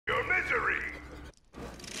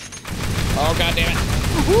God damn it.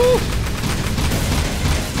 Woo!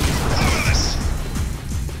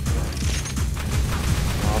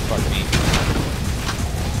 Oh, fuck me.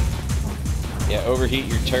 Yeah, overheat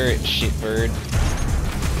your turret, shitbird.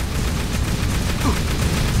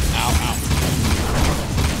 Ow, ow.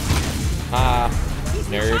 Ah,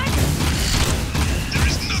 nerd. There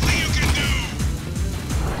is nothing you can do.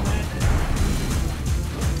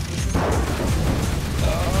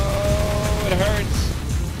 Oh, it hurts.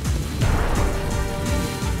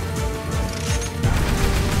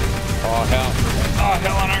 Oh, hell. Oh,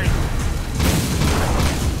 hell on earth.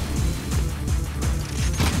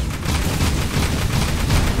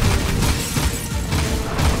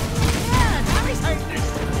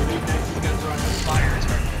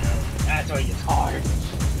 That's why it gets hard.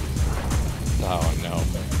 Oh no.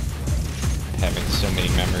 Having so many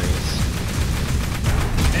memories.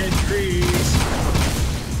 Entries.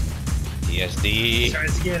 TSD. Try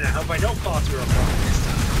this again. I hope I don't fall through a block this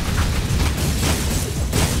time.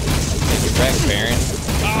 Take it back, Baron.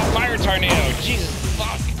 Oh, fire tornado! Jesus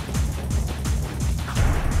fuck!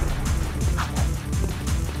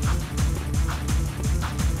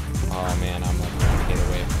 Oh man, I'm like trying to get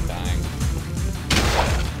away from dying.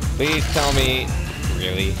 Please tell me,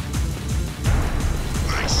 really?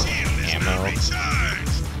 My shield is Ammo. not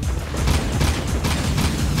recharged.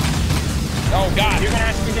 Oh god! You're gonna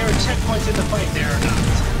ask me there were checkpoints in the fight there or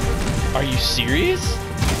not. Are you serious?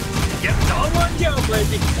 Yep, it's all one go,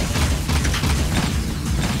 baby.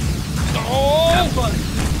 Oh! Have fun.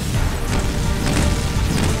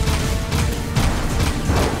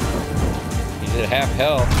 He's at half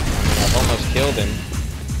health. I've almost killed him.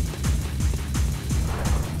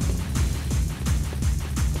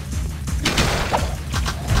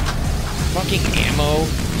 Fucking ammo.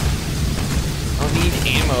 I don't need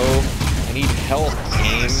ammo. I need health,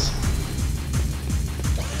 game.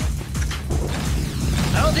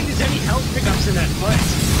 I don't think there's any health pickups in that fight.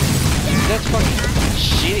 That's fucking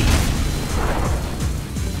shitty.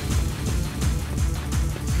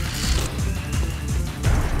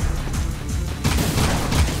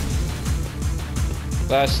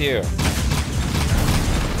 Bless you.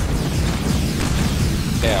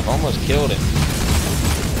 Yeah, I've almost killed him.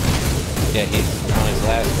 Yeah, he's on his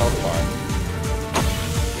last health bar.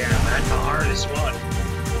 Yeah, that's the hardest one.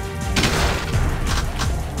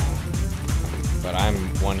 But I'm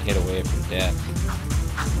one hit away from death.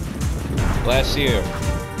 Bless you.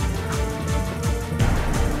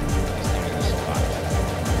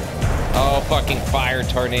 Oh, fucking fire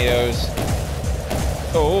tornadoes.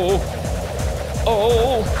 Oh.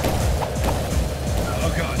 Oh. Oh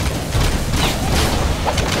god.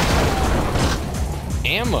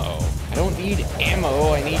 Ammo. I don't need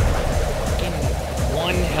ammo. I need fucking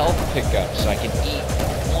one health pickup so I can eat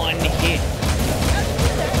one hit.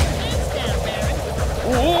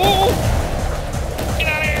 Ooh! Get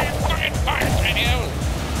out of here, you fucking fire tornado!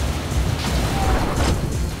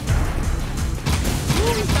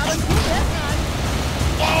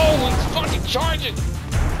 Whoa, it's fucking charging!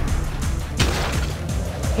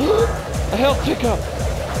 A health pickup!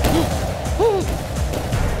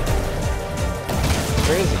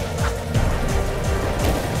 Crazy.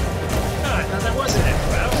 Oh, I thought that wasn't it,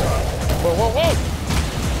 but I was wrong. Whoa, whoa, whoa!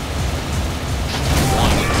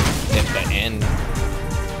 One at the end.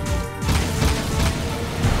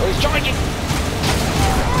 Oh, he's charging!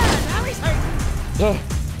 Now he's hurt. Oh,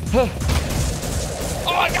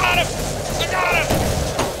 I got him! I got him!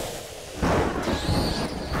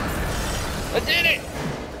 I did it!